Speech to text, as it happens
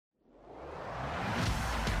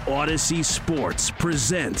Odyssey Sports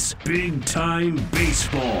presents Big Time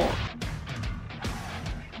Baseball.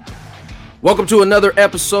 Welcome to another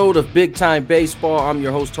episode of Big Time Baseball. I'm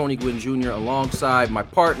your host, Tony Gwynn Jr., alongside my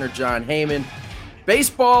partner, John Heyman.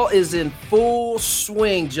 Baseball is in full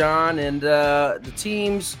swing, John, and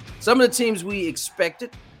some of the teams we expected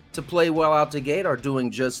to play well out the gate are doing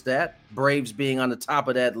just that, Braves being on the top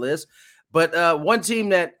of that list. But one team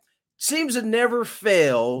that seems to never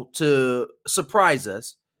fail to surprise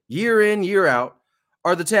us year in, year out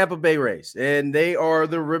are the Tampa Bay Rays, and they are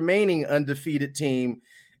the remaining undefeated team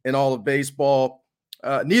in all of baseball.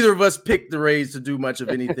 Neither of us picked the Rays to do much of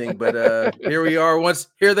anything, but here they are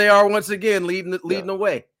once again leading the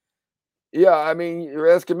way. Yeah, I mean,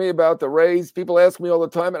 you're asking me about the Rays. People ask me all the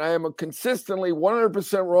time, and I am consistently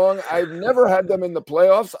 100% wrong. I've never had them in the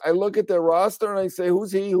playoffs. I look at their roster and I say,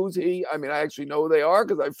 who's he? Who's he? I mean, I actually know who they are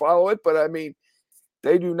because I follow it, but I mean,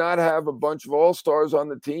 they do not have a bunch of all-stars on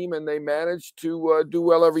the team, and they manage to do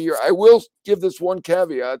well every year. I will give this one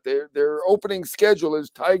caveat. Their opening schedule is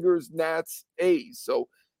Tigers, Nats, A's. So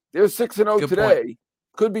they're 6-0 today. Point.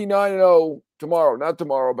 Could be 9-0 tomorrow. Not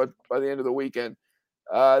tomorrow, but by the end of the weekend.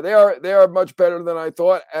 They are much better than I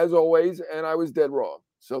thought, as always, and I was dead wrong.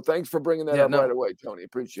 So thanks for bringing that up right away, Tony.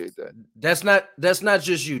 Appreciate that. That's not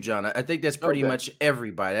just you, John. I think that's pretty much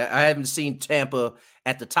everybody. I haven't seen Tampa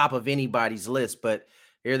at the top of anybody's list, but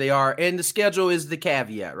here they are. And the schedule is the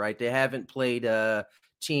caveat, right? They haven't played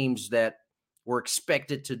teams that were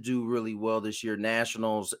expected to do really well this year.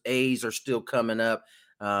 Nationals, A's are still coming up,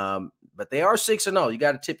 but they are 6-0. You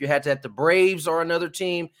got to tip your hat to that. The Braves are another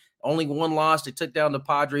team. Only one loss. They took down the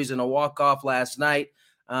Padres in a walk-off last night.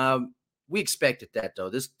 We expected that, though.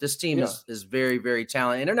 This team is very, very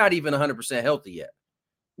talented, and they're not even 100% healthy yet.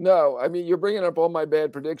 No, I mean, you're bringing up all my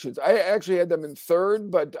bad predictions. I actually had them in third,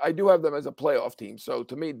 but I do have them as a playoff team, so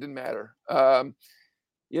to me, it didn't matter. They're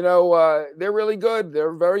really good.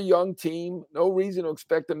 They're a very young team. No reason to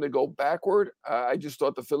expect them to go backward. I just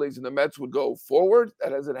thought the Phillies and the Mets would go forward.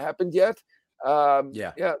 That hasn't happened yet.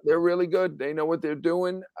 They're really good. They know what they're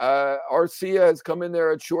doing. Arcia has come in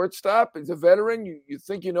there at shortstop. He's a veteran. You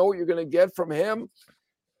think you know what you're going to get from him.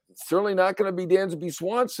 Certainly not going to be Dansby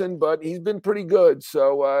Swanson, but he's been pretty good.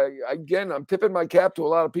 So, again, I'm tipping my cap to a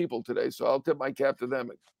lot of people today, so I'll tip my cap to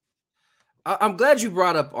them. I'm glad you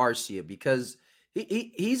brought up Arcia because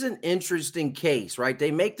he's an interesting case, right?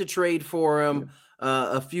 They make the trade for him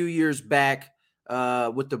a few years back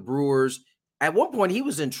with the Brewers. At one point, he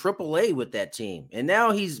was in AAA with that team, and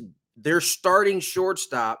now he's their starting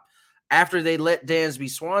shortstop after they let Dansby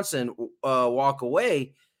Swanson walk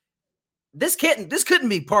away. This couldn't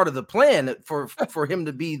be part of the plan for him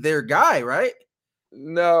to be their guy, right?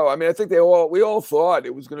 No, I mean, I think we all thought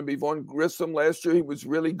it was going to be Vaughn Grissom last year. He was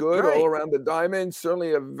really good all around the diamond.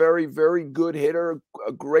 Certainly a very, very good hitter,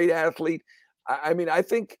 a great athlete. I mean, I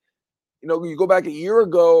think, you go back a year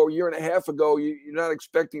ago or a year and a half ago, you're not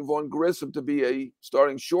expecting Vaughn Grissom to be a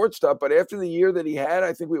starting shortstop. But after the year that he had,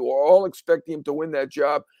 I think we were all expecting him to win that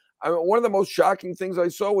job. I mean, one of the most shocking things I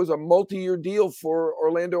saw was a multi-year deal for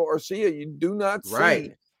Orlando Arcia. You do not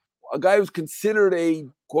see a guy who's considered a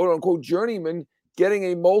quote-unquote journeyman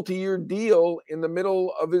getting a multi-year deal in the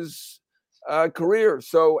middle of his career.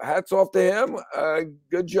 So hats off to him.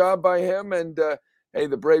 Good job by him. And, hey,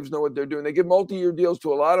 the Braves know what they're doing. They give multi-year deals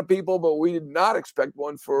to a lot of people, but we did not expect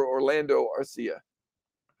one for Orlando Arcia.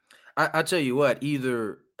 I tell you what,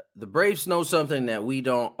 either the Braves know something that we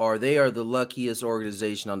don't, or they are the luckiest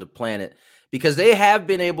organization on the planet because they have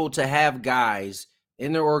been able to have guys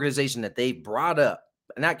in their organization that they brought up,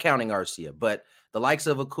 not counting Arcia, but the likes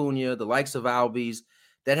of Acuna, the likes of Albies,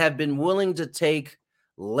 that have been willing to take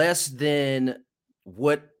less than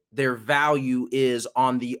what their value is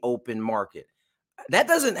on the open market. That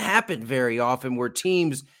doesn't happen very often where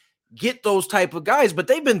teams get those type of guys, but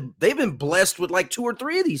they've been blessed with like 2 or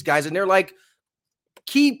 3 of these guys, and they're like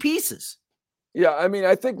key pieces. Yeah, I mean,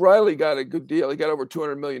 I think Riley got a good deal. He got over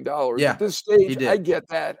 $200 million. At this stage, I get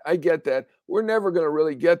that. We're never going to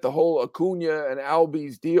really get the whole Acuna and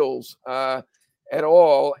Albies deals at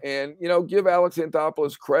all. And, give Alex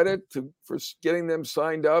Anthopoulos credit for getting them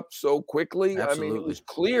signed up so quickly. Absolutely. I mean, it was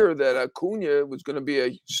clear that Acuna was going to be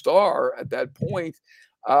a star at that point.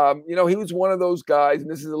 He was one of those guys, and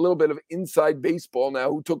this is a little bit of inside baseball now,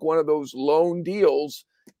 who took one of those loan deals,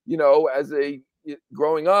 as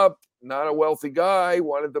growing up, not a wealthy guy,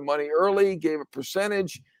 wanted the money early, gave a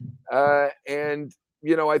percentage. And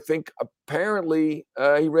I think apparently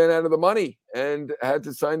he ran out of the money and had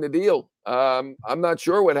to sign the deal. I'm not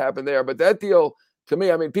sure what happened there, but that deal, to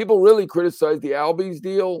me, I mean, people really criticized the Albies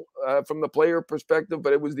deal from the player perspective,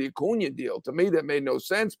 but it was the Acuna deal. To me, that made no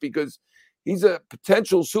sense because he's a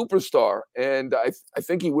potential superstar, and I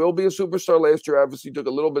think he will be a superstar. Last year, obviously, took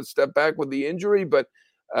a little bit step back with the injury, but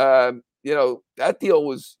that deal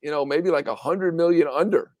was, maybe like $100 million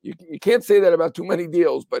under. You can't say that about too many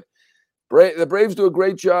deals, but the Braves do a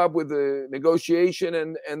great job with the negotiation,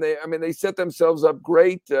 and they set themselves up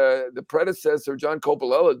great. The predecessor, John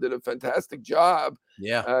Coppola, did a fantastic job.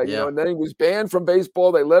 Yeah, and then he was banned from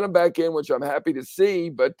baseball. They let him back in, which I'm happy to see.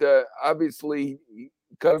 But obviously, he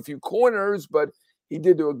cut a few corners, but he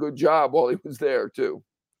did do a good job while he was there too.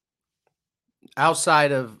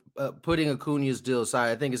 Outside of putting Acuna's deal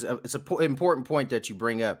aside, I think it's an important point that you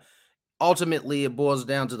bring up. Ultimately, it boils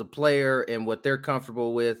down to the player and what they're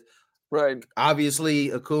comfortable with. Right.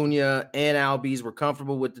 Obviously, Acuna and Albies were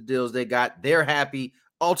comfortable with the deals they got. They're happy.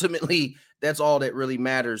 Ultimately, that's all that really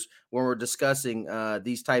matters when we're discussing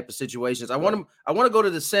these type of situations. I want to go to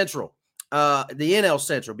the Central, the NL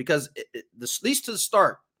Central, because at least to the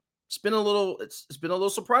start, it's been a little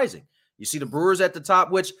surprising. You see the Brewers at the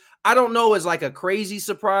top, which I don't know is like a crazy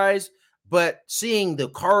surprise, but seeing the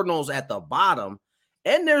Cardinals at the bottom.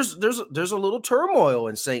 And there's a little turmoil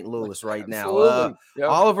in St. Louis right now. Yep.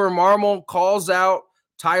 Oliver Marmol calls out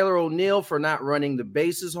Tyler O'Neill for not running the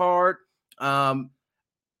bases hard.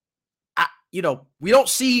 We don't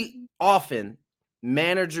see often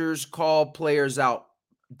managers call players out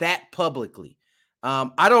that publicly.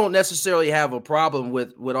 I don't necessarily have a problem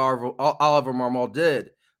with what Oliver Marmol did,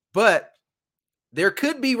 but there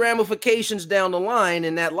could be ramifications down the line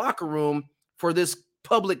in that locker room for this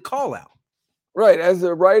public call out. Right. As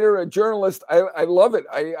a writer, a journalist, I love it.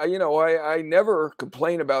 I never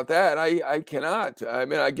complain about that. I cannot. I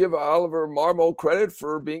mean, I give Oliver Marmol credit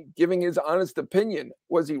for giving his honest opinion.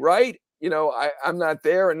 Was he right? I'm not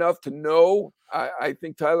there enough to know. I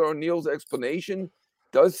think Tyler O'Neill's explanation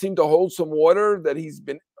does seem to hold some water, that he's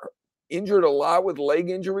been injured a lot with leg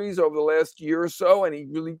injuries over the last year or so, and he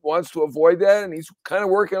really wants to avoid that. And he's kind of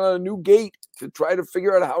working on a new gait to try to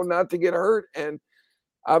figure out how not to get hurt. And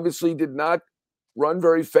obviously did not run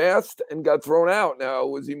very fast and got thrown out. Now,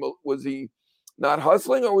 was he not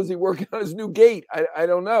hustling, or was he working on his new gait? I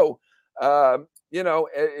don't know.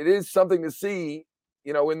 It is something to see,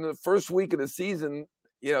 in the first week of the season.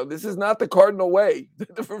 This is not the Cardinal way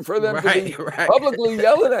for them to be publicly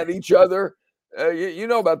yelling at each other. You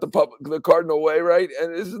know about the Cardinal way, right?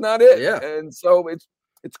 And this is not it. Yeah. And so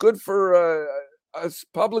it's good for us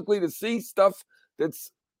publicly to see stuff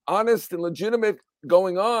that's honest and legitimate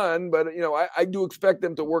going on, but I do expect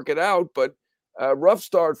them to work it out. But rough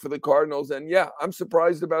start for the Cardinals, and I'm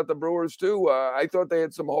surprised about the Brewers too. I thought they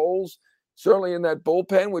had some holes, certainly in that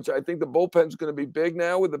bullpen, which I think the bullpen's going to be big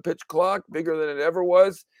now with the pitch clock, bigger than it ever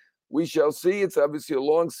was. We shall see. It's obviously a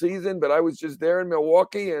long season, but I was just there in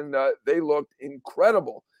Milwaukee, and they looked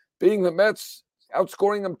incredible, beating the Mets,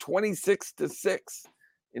 outscoring them 26-6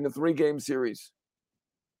 in the 3-game series.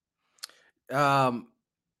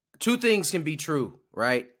 Two things can be true,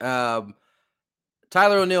 right?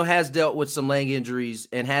 Tyler O'Neill has dealt with some leg injuries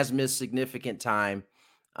and has missed significant time.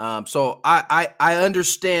 So I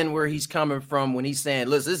understand where he's coming from when he's saying,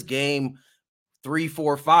 listen, this game 3,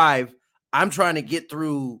 4, 5, I'm trying to get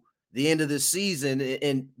through the end of this season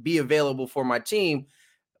and be available for my team.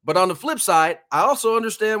 But on the flip side, I also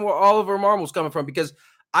understand where Oliver Marmol's coming from, because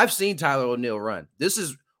I've seen Tyler O'Neill run. This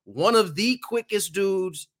is one of the quickest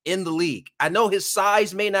dudes in the league. I know his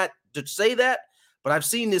size may not say that, but I've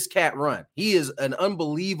seen this cat run. He is an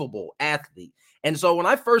unbelievable athlete. And so when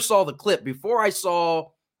I first saw the clip, before I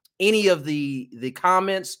saw any of the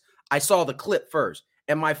comments, I saw the clip first.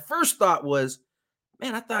 And my first thought was,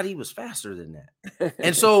 man, I thought he was faster than that.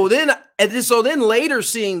 and so then later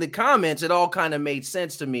seeing the comments, it all kind of made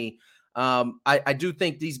sense to me. I do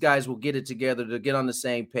think these guys will get it together to get on the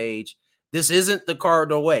same page. This isn't the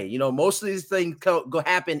Cardinal way. Most of these things go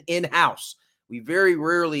happen in-house. We very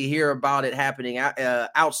rarely hear about it happening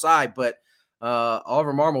outside, but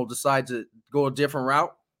Oliver Marmol decides to go a different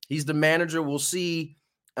route. He's the manager. We'll see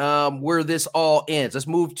where this all ends. Let's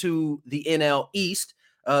move to the NL East.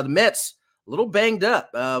 The Mets, a little banged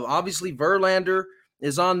up. Obviously, Verlander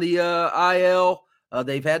is on the IL.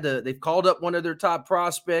 They've called up one of their top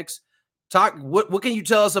prospects. What can you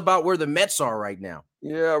tell us about where the Mets are right now?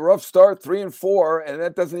 Yeah, rough start, 3-4, and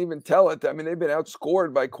that doesn't even tell it. I mean, they've been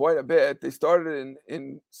outscored by quite a bit. They started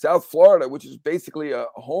in South Florida, which is basically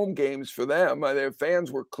home games for them. Their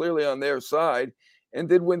fans were clearly on their side and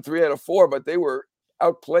did win 3 out of 4, but they were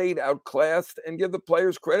outplayed, outclassed, and give the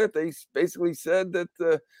players credit. They basically said that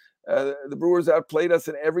the Brewers outplayed us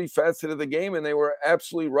in every facet of the game, and they were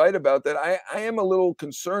absolutely right about that. I am a little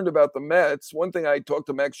concerned about the Mets. One thing I talked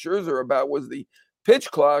to Max Scherzer about was the pitch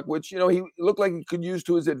clock, which, he looked like he could use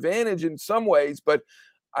to his advantage in some ways. But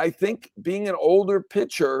I think being an older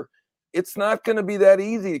pitcher, it's not going to be that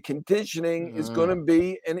easy. Conditioning is going to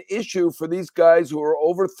be an issue for these guys who are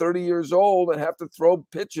over 30 years old and have to throw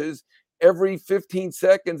pitches every 15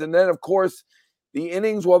 seconds. And then, of course, the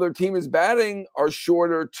innings while their team is batting are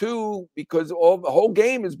shorter too, because the whole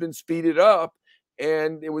game has been speeded up.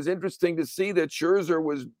 And it was interesting to see that Scherzer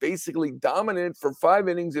was basically dominant for 5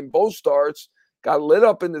 innings in both starts, got lit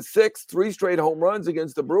up in the 6th, 3 straight home runs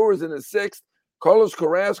against the Brewers in the 6th. Carlos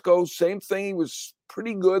Carrasco, same thing. He was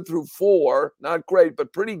pretty good through 4, not great,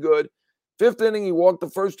 but pretty good. 5th inning, he walked the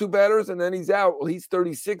first 2 batters, and then he's out. Well, he's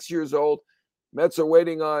 36 years old. Mets are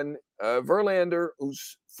waiting on Verlander,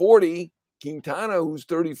 who's 40, Quintana, who's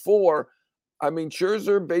 34. I mean,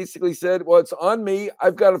 Scherzer basically said, well, it's on me.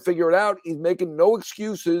 I've got to figure it out. He's making no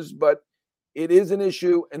excuses, but it is an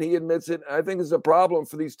issue, and he admits it. And I think it's a problem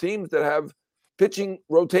for these teams that have pitching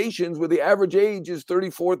rotations where the average age is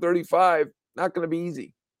 34, 35. Not going to be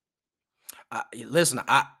easy. Listen,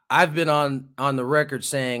 I've been on the record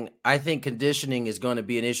saying I think conditioning is going to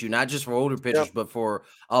be an issue, not just for older pitchers, but for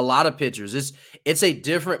a lot of pitchers. It's a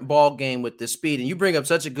different ball game with the speed. And you bring up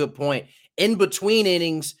such a good point. In between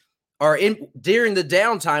innings or during the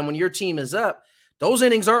downtime when your team is up, those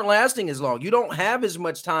innings aren't lasting as long. You don't have as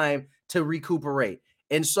much time to recuperate.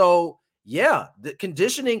 And so, yeah, the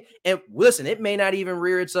conditioning, and listen, it may not even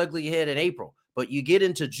rear its ugly head in April, but you get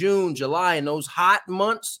into June, July, and those hot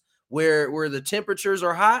months where the temperatures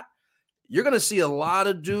are hot, you're going to see a lot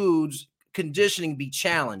of dudes conditioning be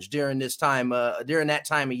challenged during this time, during that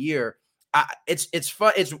time of year. It's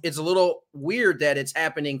fun. It's a little weird that it's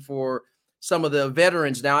happening for some of the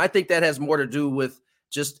veterans now. I think that has more to do with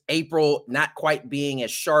just April not quite being as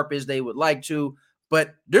sharp as they would like to.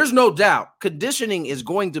 But there's no doubt conditioning is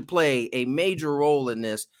going to play a major role in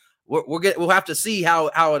this. We'll have to see how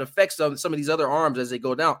it affects some of these other arms as they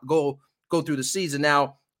go through the season.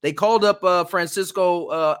 Now, they called up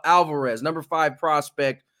Francisco Alvarez, number 5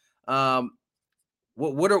 prospect. What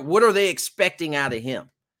are they expecting out of him?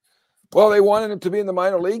 Well, they wanted him to be in the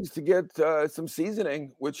minor leagues to get some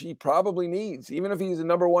seasoning, which he probably needs. Even if he's a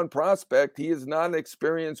number 1 prospect, he is not an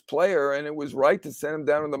experienced player, and it was right to send him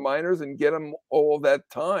down in the minors and get him all that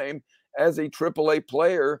time as a AAA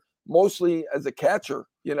player, mostly as a catcher,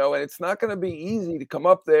 and it's not going to be easy to come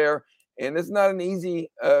up there, and it's not an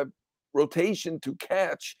easy rotation to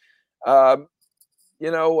catch.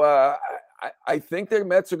 I think their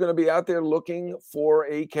Mets are going to be out there looking for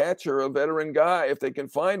a catcher, a veteran guy, if they can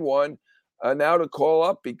find one now to call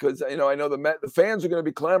up, because I know the fans are going to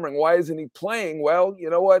be clamoring, why isn't he playing? Well, you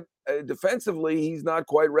know what? Defensively, he's not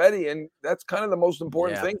quite ready, and that's kind of the most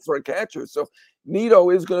important thing for a catcher. So Nito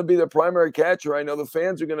is going to be the primary catcher. I know the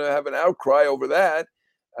fans are going to have an outcry over that,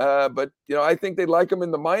 but I think they'd like him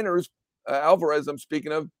in the minors. Alvarez, I'm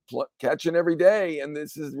speaking of, catching every day, and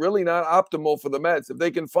this is really not optimal for the Mets. If they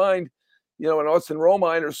can find, an Austin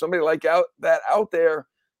Romine or somebody like out there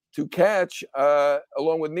to catch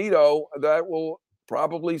along with Nito, that will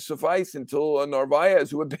probably suffice until Narvaez,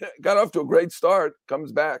 who got off to a great start,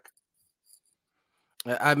 comes back.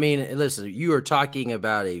 I mean, listen, you are talking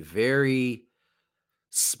about a very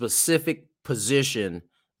specific position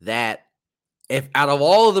that, if out of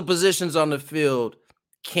all of the positions on the field,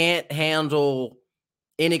 can't handle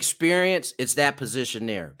inexperience, it's that position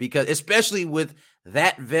there, because especially with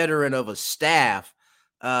that veteran of a staff,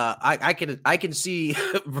 I can see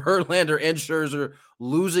Verlander and Scherzer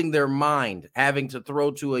losing their mind having to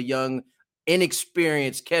throw to a young,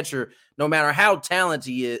 inexperienced catcher. No matter how talented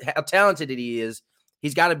he is,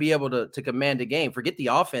 he's got to be able to command a game. Forget the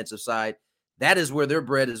offensive side. That is where their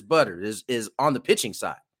bread is buttered, is on the pitching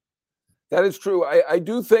side. That is true. I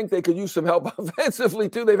do think they could use some help offensively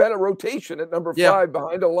too. They've had a rotation at number 5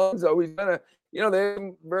 behind Alonso. He's been they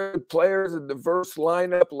have very good players, a diverse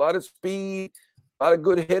lineup, a lot of speed, a lot of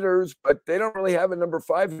good hitters, but they don't really have a number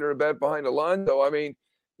 5 hitter behind Alonso.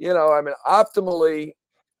 Optimally,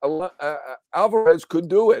 Alvarez could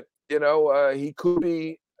do it. He could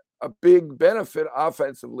be a big benefit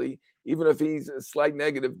offensively, even if he's a slight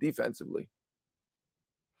negative defensively.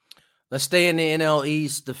 Let's stay in the NL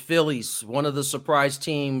East. The Phillies, one of the surprise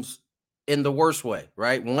teams in the worst way,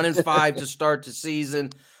 right? 1-5 to start the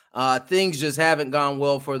season. Things just haven't gone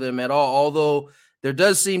well for them at all, although there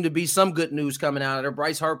does seem to be some good news coming out of there.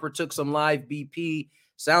 Bryce Harper took some live BP.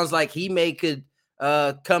 Sounds like he could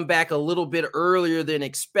come back a little bit earlier than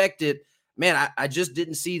expected. Man, I just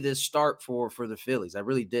didn't see this start for the Phillies. I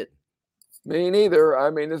really didn't. Me neither. I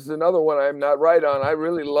mean, this is another one I'm not right on. I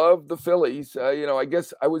really love the Phillies. I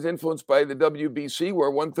guess I was influenced by the WBC, where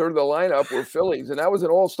 1/3 of the lineup were Phillies, and that was an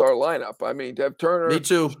all-star lineup. I mean, to have Me Turner,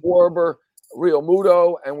 too. Schwarber, Real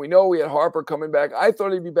Muto, and we know we had Harper coming back. I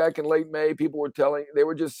thought he'd be back in late May. They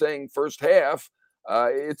were just saying first half.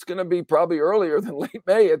 It's going to be probably earlier than late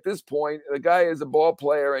May at this point. The guy is a ball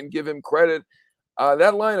player, and give him credit.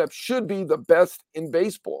 That lineup should be the best in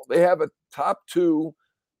baseball. They have a top two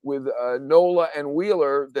with Nola and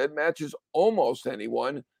Wheeler that matches almost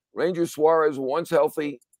anyone. Ranger Suarez, once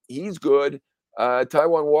healthy, he's good.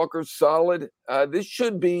 Taijuan Walker's solid. This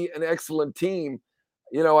should be an excellent team.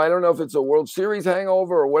 I don't know if it's a World Series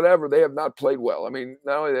hangover or whatever. They have not played well. I mean,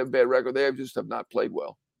 not only they have a bad record, they just have not played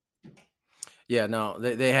well. Yeah, no,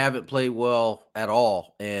 they haven't played well at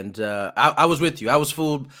all. And I was with you. I was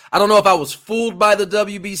fooled. I don't know if I was fooled by the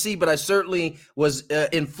WBC, but I certainly was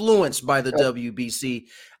influenced by the WBC.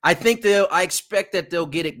 I expect that they'll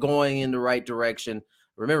get it going in the right direction.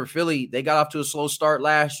 Remember, Philly, they got off to a slow start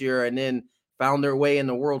last year and then found their way in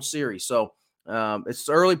the World Series. So it's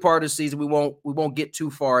the early part of the season. We won't get too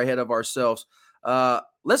far ahead of ourselves.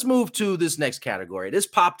 Let's move to this next category. This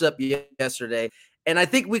popped up yesterday. And I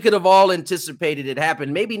think we could have all anticipated it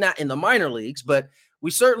happen, maybe not in the minor leagues, but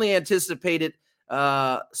we certainly anticipated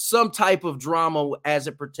some type of drama as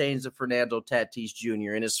it pertains to Fernando Tatis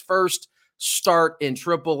Jr. In his first start in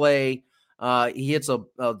AAA, he hits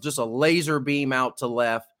just a laser beam out to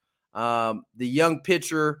left. The young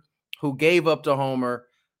pitcher who gave up the homer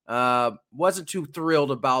wasn't too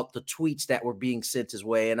thrilled about the tweets that were being sent his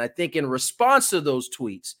way. And I think in response to those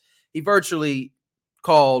tweets, he virtually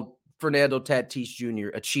called Fernando Tatis Jr.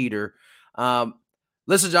 a cheater.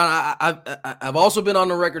 Listen, John, I've also been on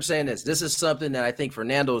the record saying this. This is something that I think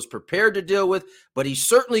Fernando is prepared to deal with, but he's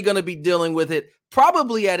certainly going to be dealing with it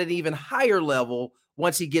probably at an even higher level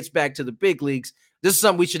once he gets back to the big leagues. This is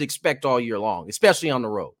something we should expect all year long, especially on the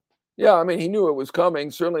road. Yeah, I mean, he knew it was coming.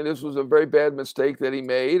 Certainly, this was a very bad mistake that he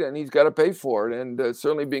made, and he's got to pay for it. And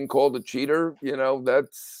certainly being called a cheater,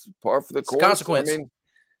 that's par for the course. Consequence. I mean,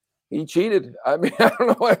 he cheated. I mean, I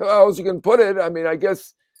don't know how else you can put it. I mean, I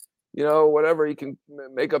guess, whatever, he can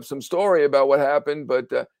make up some story about what happened. But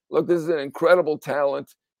look, this is an incredible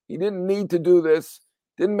talent. He didn't need to do this.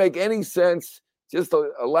 Didn't make any sense. Just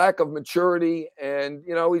a lack of maturity. And,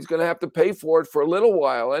 he's going to have to pay for it for a little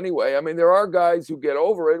while anyway. I mean, there are guys who get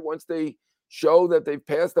over it once they show that they've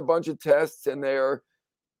passed a bunch of tests and they're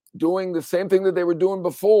doing the same thing that they were doing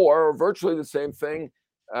before, or virtually the same thing.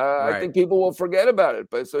 Right. I think people will forget about it.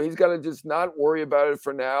 But so he's got to just not worry about it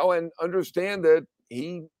for now and understand that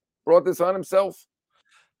he brought this on himself.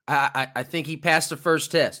 I think he passed the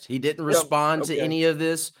first test. He didn't respond to any of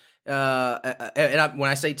this. When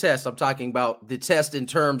I say test, I'm talking about the test in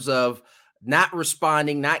terms of not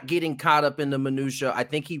responding, not getting caught up in the minutia. I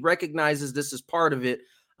think he recognizes this is part of it.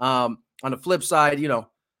 On the flip side,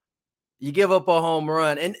 you give up a home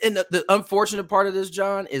run. And the unfortunate part of this,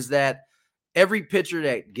 John, is that every pitcher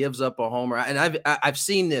that gives up a homer, and I've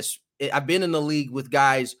seen this. I've been in the league with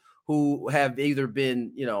guys who have either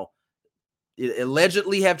been,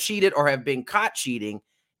 allegedly have cheated or have been caught cheating.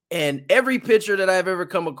 And every pitcher that I've ever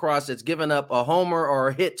come across that's given up a homer or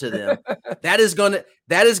a hit to them, that is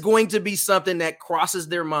going to be something that crosses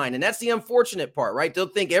their mind. And that's the unfortunate part, right? They'll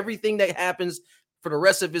think everything that happens for the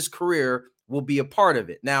rest of his career will be a part of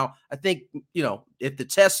it. Now, I think, if the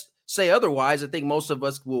tests say otherwise, I think most of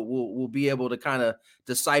us will be able to kind of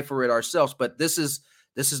decipher it ourselves. But this is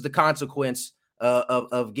the consequence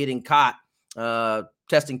of getting caught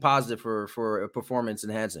testing positive for performance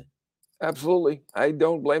enhancing. Absolutely. I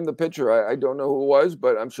don't blame the pitcher. I don't know who it was,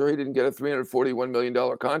 but I'm sure he didn't get a $341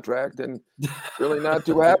 million contract and really not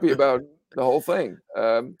too happy about the whole thing.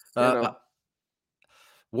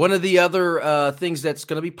 One of the other things that's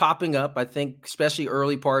going to be popping up, I think, especially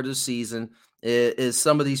early part of the season, is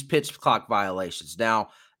some of these pitch clock violations. Now,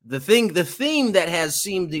 the theme that has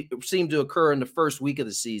seemed to occur in the first week of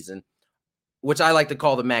the season, which I like to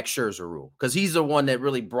call the Max Scherzer rule, because he's the one that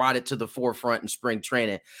really brought it to the forefront in spring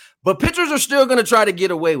training. But pitchers are still going to try to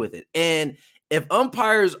get away with it. And if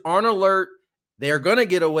umpires aren't alert, they're going to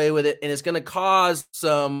get away with it, and it's going to cause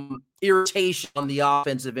some irritation on the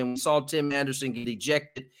offensive end. We saw Tim Anderson get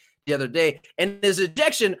ejected the other day, and his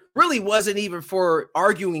ejection really wasn't even for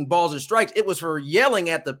arguing balls and strikes. It was for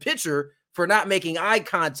yelling at the pitcher for not making eye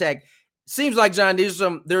contact. Seems like, John, there's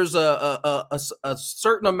a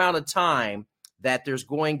certain amount of time that there's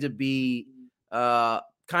going to be kind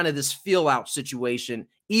of this feel-out situation,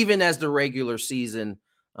 even as the regular season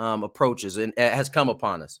approaches and has come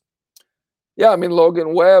upon us. Yeah, I mean,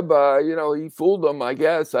 Logan Webb, he fooled them, I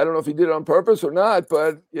guess. I don't know if he did it on purpose or not,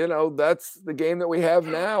 but, that's the game that we have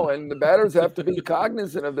now. And the batters have to be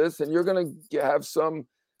cognizant of this. And you're going to have some,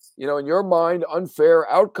 in your mind, unfair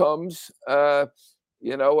outcomes. If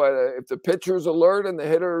the pitcher's alert and the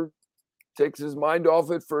hitter takes his mind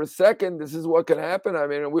off it for a second, this is what can happen. I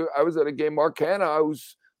mean, I was at a game, Mark Hanna,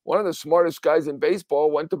 who's one of the smartest guys in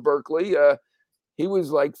baseball, went to Berkeley. He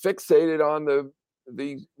was like fixated on the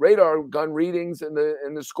radar gun readings in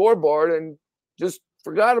the scoreboard and just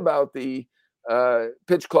forgot about the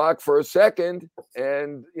pitch clock for a second.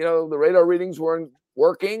 And, the radar readings weren't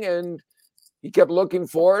working and he kept looking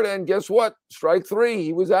for it. And guess what? Strike three.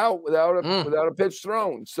 He was out without a pitch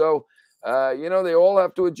thrown. So, they all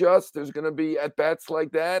have to adjust. There's going to be at-bats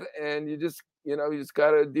like that. And you just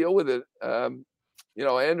got to deal with it.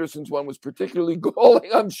 Anderson's one was particularly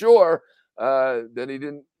galling, I'm sure. That he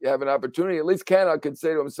didn't have an opportunity. At least Canha could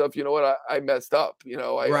say to himself, you know what, I messed up.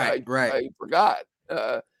 I forgot.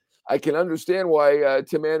 I can understand why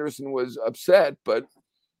Tim Anderson was upset, but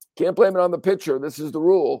can't blame it on the pitcher. This is the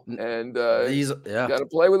rule, and got to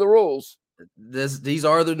play with the rules. These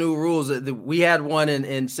are the new rules. We had one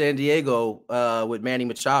in San Diego with Manny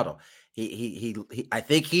Machado. He I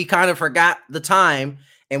think he kind of forgot the time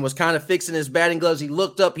and was kind of fixing his batting gloves. He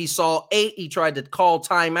looked up, he saw 8. He tried to call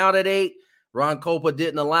timeout at 8. Ron Copa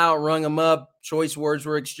didn't allow it, rung him up. Choice words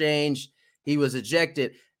were exchanged. He was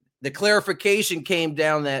ejected. The clarification came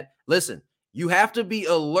down that, listen, you have to be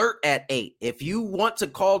alert at 8. If you want to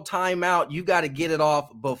call timeout, you got to get it off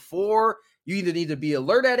before. You either need to be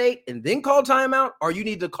alert at 8 and then call timeout, or you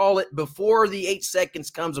need to call it before the 8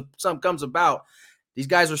 seconds comes about. These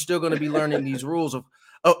guys are still going to be learning these rules.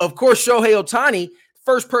 Of course, Shohei Ohtani,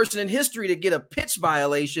 first person in history to get a pitch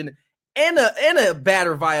violation and a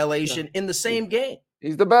batter violation in the same game.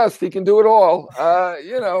 He's the best. He can do it all.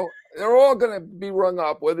 They're all going to be rung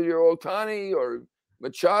up, whether you're Ohtani or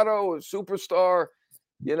Machado or superstar.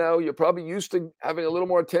 You're probably used to having a little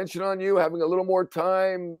more attention on you, having a little more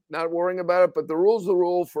time, not worrying about it. But the rule's the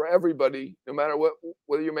rule for everybody, no matter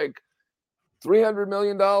whether you make $300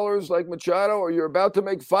 million like Machado or you're about to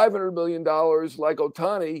make $500 million like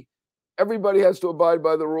Ohtani. Everybody has to abide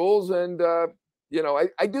by the rules. And,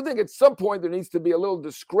 I do think at some point there needs to be a little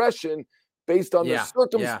discretion based on the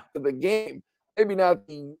circumstance of the game. Maybe not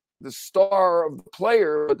the star of the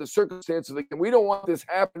player, but the circumstance of the game. We don't want this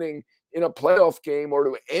happening in a playoff game or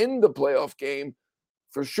to end the playoff game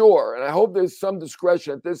for sure. And I hope there's some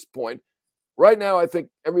discretion at this point. Right now, I think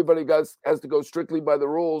everybody has to go strictly by the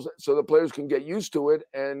rules so the players can get used to it.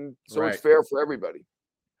 And so It's fair for everybody.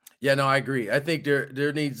 Yeah, no, I agree. I think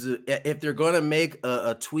there needs to, if they're going to make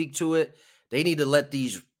a tweak to it, they need to let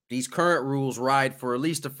these current rules ride for at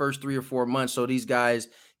least the first 3 or 4 months so these guys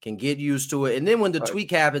can get used to it. And then when the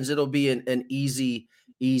tweak happens, it'll be an easy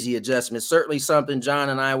adjustment. Certainly something John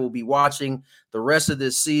and I will be watching the rest of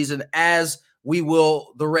this season, as we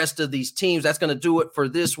will the rest of these teams. That's going to do it for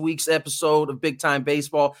this week's episode of Big Time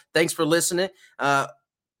Baseball. Thanks for listening. Jon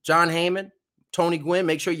Heyman, Tony Gwynn,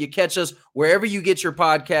 make sure you catch us wherever you get your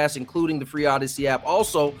podcasts, including the free Odyssey app.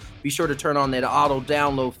 Also, be sure to turn on that auto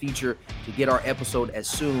download feature to get our episode as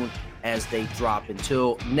soon as they drop.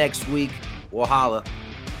 Until next week, we'll holla.